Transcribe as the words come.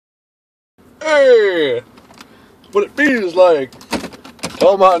Hey, what it feels like.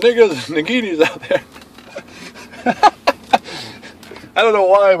 All my niggas and niginis out there. I don't know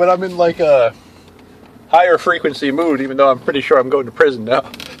why, but I'm in like a higher frequency mood, even though I'm pretty sure I'm going to prison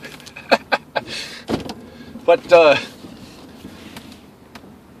now. But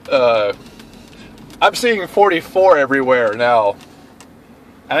I'm seeing 44 everywhere now.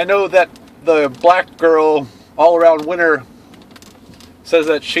 And I know that the black girl all around winter says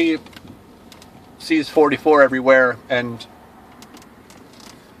that she sees 44 everywhere, and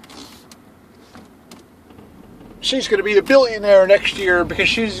she's going to be a billionaire next year because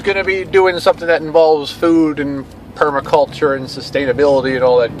she's going to be doing something that involves food and permaculture and sustainability and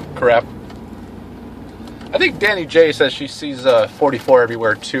all that crap. I think Danny J says she sees 44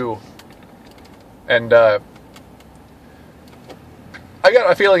 everywhere too. And I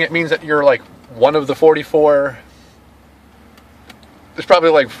got a feeling it means that you're like one of the 44. There's probably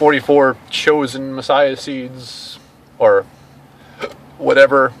like 44 chosen Messiah seeds or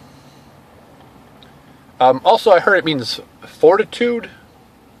whatever. Also, I heard it means fortitude.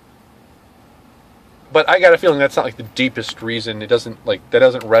 But I got a feeling that's not like the deepest reason. It doesn't like, that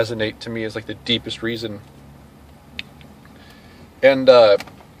doesn't resonate to me as like the deepest reason. And I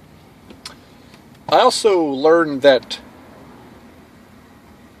also learned that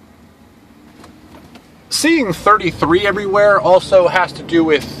seeing 33 everywhere also has to do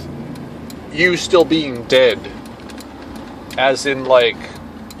with you still being dead. As in, like,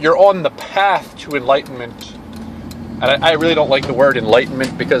 you're on the path to enlightenment. And I really don't like the word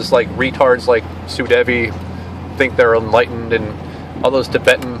enlightenment because, like, retards like Sudevi think they're enlightened, and all those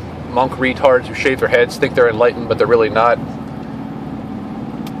Tibetan monk retards who shave their heads think they're enlightened, but they're really not.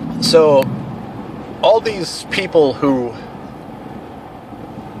 So, all these people who...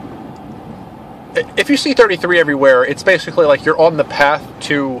 If you see 33 everywhere, it's basically like you're on the path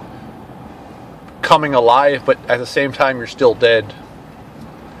to coming alive, but at the same time you're still dead.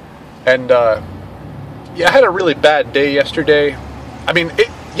 And, yeah, I had a really bad day yesterday. I mean,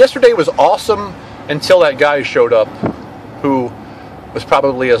 yesterday was awesome until that guy showed up, who was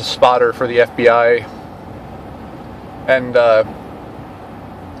probably a spotter for the FBI. And,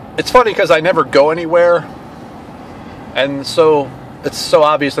 it's funny because I never go anywhere, and so it's so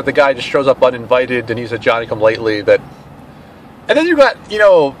obvious that the guy just shows up uninvited and he's a Johnny-come-lately that... And then you got, you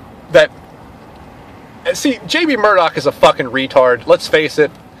know, that... See, J.B. Murdoch is a fucking retard, let's face it.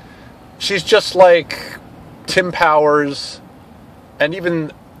 She's just like Tim Powers, and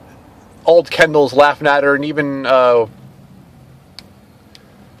even old Kendall's laughing at her, and even the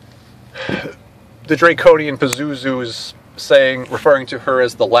Draconian Pazuzu's referring to her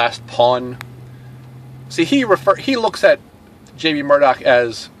as the last pawn. See, he looks at J.B. Murdoch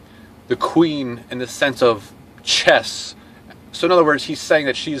as the queen in the sense of chess. So in other words, he's saying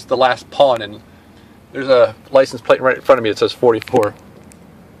that she's the last pawn, and there's a license plate right in front of me that says 44.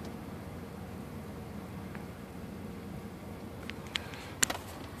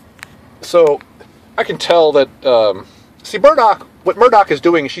 So I can tell that, see, Murdoch, what Murdoch is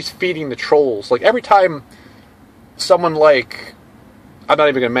doing is she's feeding the trolls. Like, every time someone like, I'm not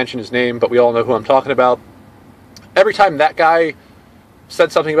even going to mention his name, but we all know who I'm talking about. Every time that guy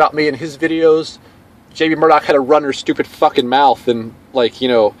said something about me in his videos, J.B. Murdoch had to run her stupid fucking mouth and, like, you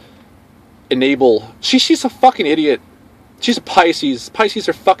know, enable. She's a fucking idiot. She's a Pisces. Pisces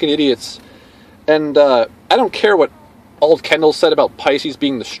are fucking idiots. And I don't care what old Kendall said about Pisces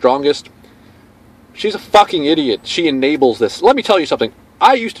being the strongest. She's a fucking idiot. She enables this. Let me tell you something.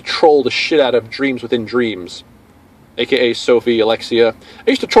 I used to troll the shit out of Dreams Within Dreams, aka Sophie, Alexia. I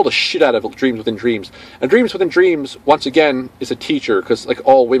used to troll the shit out of Dreams Within Dreams. And Dreams Within Dreams, once again, is a teacher, because like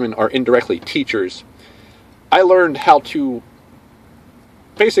all women are indirectly teachers. I learned how to...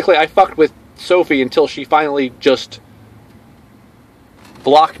 Basically, I fucked with Sophie until she finally just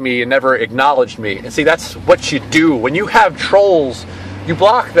blocked me and never acknowledged me. And see, that's what you do. When you have trolls, you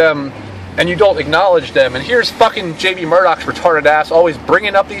block them and you don't acknowledge them. And here's fucking J.B. Murdoch's retarded ass always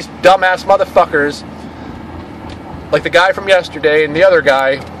bringing up these dumbass motherfuckers. Like the guy from yesterday and the other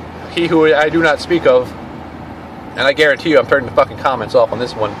guy, he who I do not speak of. And I guarantee you I'm turning the fucking comments off on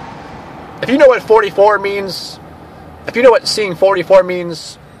this one. If you know what 44 means, if you know what seeing 44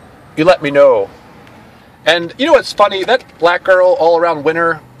 means, you let me know. And you know what's funny? That black girl all around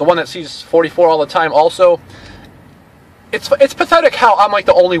winter, the one that sees 44 all the time also, it's pathetic how I'm like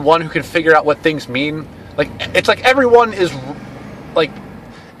the only one who can figure out what things mean. Like, it's like everyone is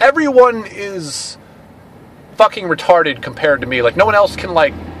fucking retarded compared to me. Like, no one else can,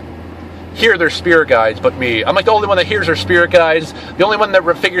 like, hear their spirit guides but me. I'm like the only one that hears their spirit guides, the only one that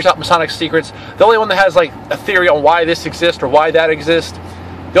figures out Masonic secrets, the only one that has, like, a theory on why this exists or why that exists.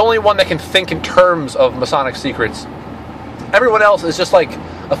 the only one that can think in terms of Masonic secrets. Everyone else is just like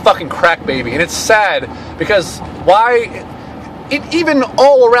a fucking crack baby, and it's sad because why? Even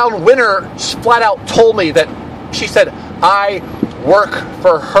all around Winter flat out told me that she said, I work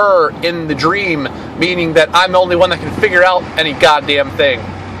for her in the dream, meaning that I'm the only one that can figure out any goddamn thing.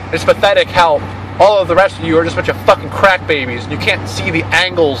 It's pathetic how all of the rest of you are just a bunch of fucking crack babies and you can't see the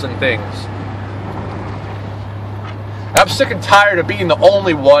angles and things. I'm sick and tired of being the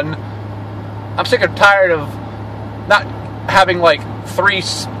only one. I'm sick and tired of not having like three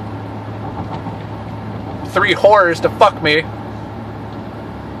whores to fuck me.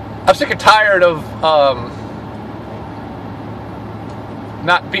 I'm sick and tired of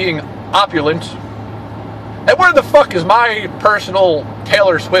not being opulent. And where the fuck is my personal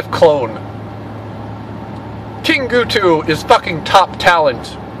Taylor Swift clone? King Gutu is fucking top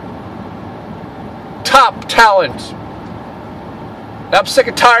talent. Top talent. And I'm sick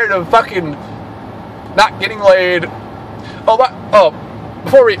and tired of fucking not getting laid.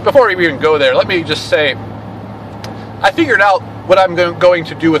 Before we even go there, let me just say, I figured out what I'm going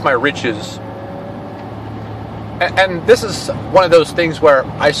to do with my riches. And this is one of those things where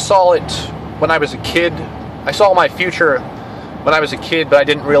I saw it when I was a kid. I saw my future when I was a kid, but I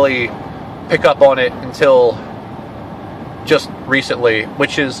didn't really pick up on it until just recently,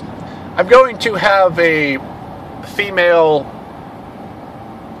 which is I'm going to have a female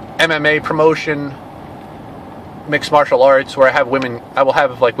MMA promotion, mixed martial arts, where I will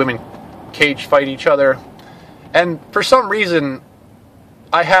have like women cage fight each other. And for some reason,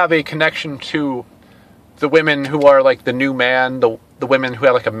 I have a connection to the women who are like the new man, the women who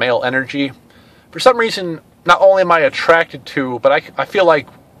have like a male energy. For some reason, not only am I attracted to, but I feel like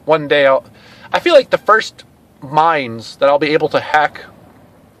one day I feel like the first minds that I'll be able to hack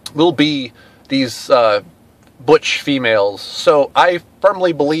will be these butch females. So I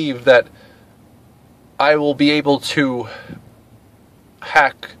firmly believe that I will be able to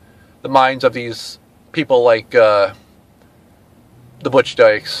hack the minds of these people like the butch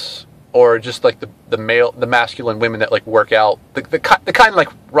dykes, or just like the masculine women that like work out, the kind like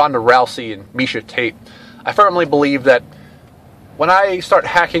Ronda Rousey and Misha Tate. I firmly believe that when I start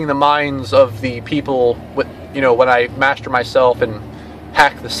hacking the minds of the people, when I master myself and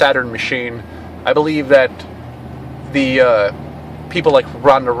hack the Saturn machine, I believe that the people like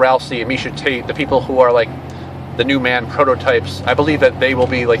Ronda Rousey and Misha Tate, the people who are like the new man prototypes, I believe that they will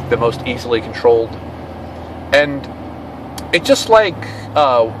be like the most easily controlled. And it just like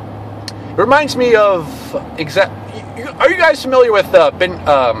it reminds me of are you guys familiar with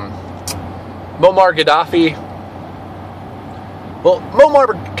Muammar Gaddafi? Well,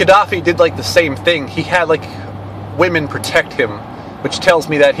 Muammar Gaddafi did like the same thing. He had like women protect him, which tells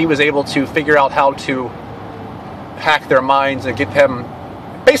me that he was able to figure out how to hack their minds and get them.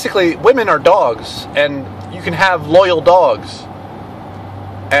 Basically, women are dogs, and you can have loyal dogs.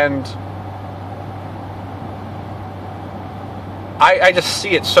 And I just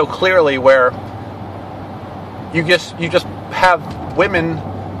see it so clearly where you just have women,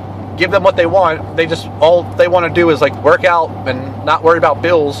 give them what they want. All they want to do is like work out and not worry about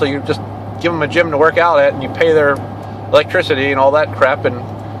bills. So you just give them a gym to work out at, and you pay their electricity and all that crap. And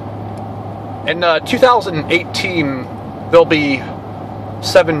in 2018, there'll be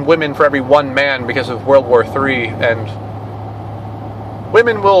 7 women for every 1 man because of World War III, and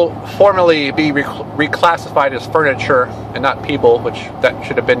women will formally be reclassified as furniture and not people, which that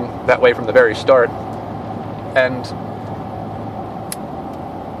should have been that way from the very start. And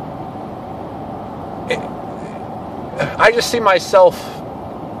I just see myself,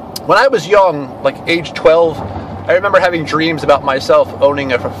 when I was young, like age 12, I remember having dreams about myself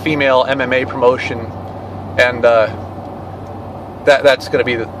owning a female MMA promotion, and that's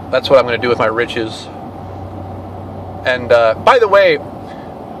what I'm going to do with my riches. And by the way,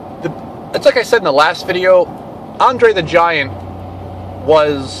 it's like I said in the last video, Andre the Giant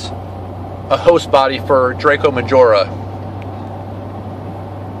was a host body for Draco Majora.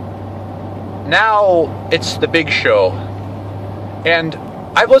 Now it's the Big Show. And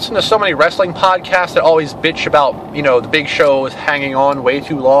I've listened to so many wrestling podcasts that always bitch about, the Big Show is hanging on way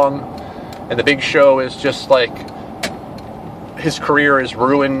too long, and the Big Show is just like, his career is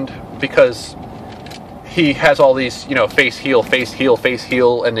ruined because he has all these, face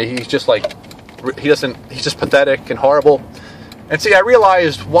heel, and he's just like, he's just pathetic and horrible. And see, I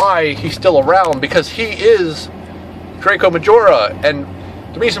realized why he's still around, because he is Draco Majora, and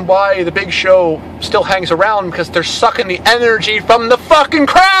the reason why the Big Show still hangs around, because they're sucking the energy from the fucking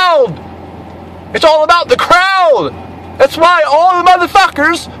crowd! It's all about the crowd! That's why all the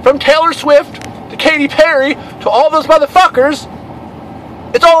motherfuckers, from Taylor Swift to Katy Perry to all those motherfuckers,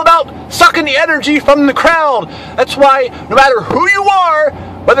 It's all about sucking the energy from the crowd. That's why no matter who you are,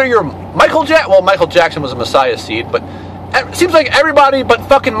 whether you're Michael Jackson was a Messiah seed, but it seems like everybody but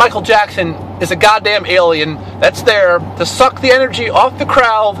fucking Michael Jackson is a goddamn alien that's there to suck the energy off the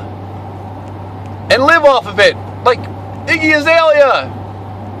crowd and live off of it. Like Iggy Azalea.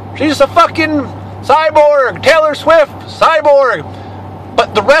 She's a fucking cyborg. Taylor Swift, cyborg.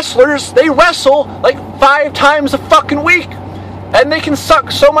 But the wrestlers, they wrestle like 5 times a fucking week. And they can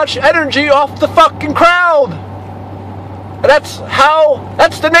suck so much energy off the fucking crowd. And that's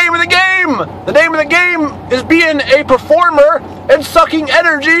the name of the game. The name of the game is being a performer and sucking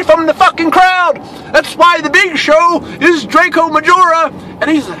energy from the fucking crowd. That's why the Big Show is Draco Majora, and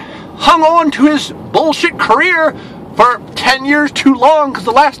he's hung on to his bullshit career for 10 years too long, because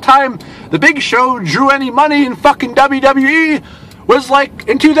the last time the Big Show drew any money in fucking WWE was like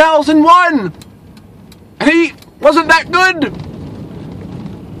in 2001. And he wasn't that good.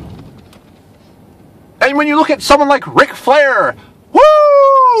 And when you look at someone like Ric Flair,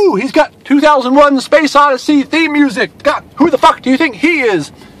 woo! He's got 2001 Space Odyssey theme music. God, who the fuck do you think he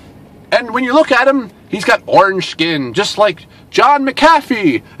is? And when you look at him, he's got orange skin, just like John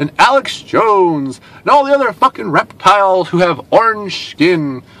McAfee and Alex Jones and all the other fucking reptiles who have orange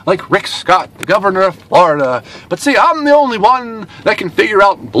skin, like Rick Scott, the governor of Florida. But see, I'm the only one that can figure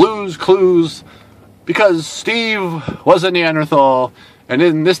out Blue's Clues, because Steve was a Neanderthal, and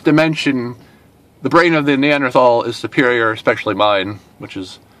in this dimension, the brain of the Neanderthal is superior, especially mine, which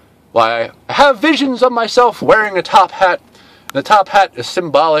is why I have visions of myself wearing a top hat. And the top hat is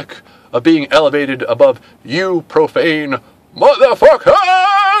symbolic of being elevated above you profane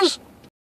motherfucker!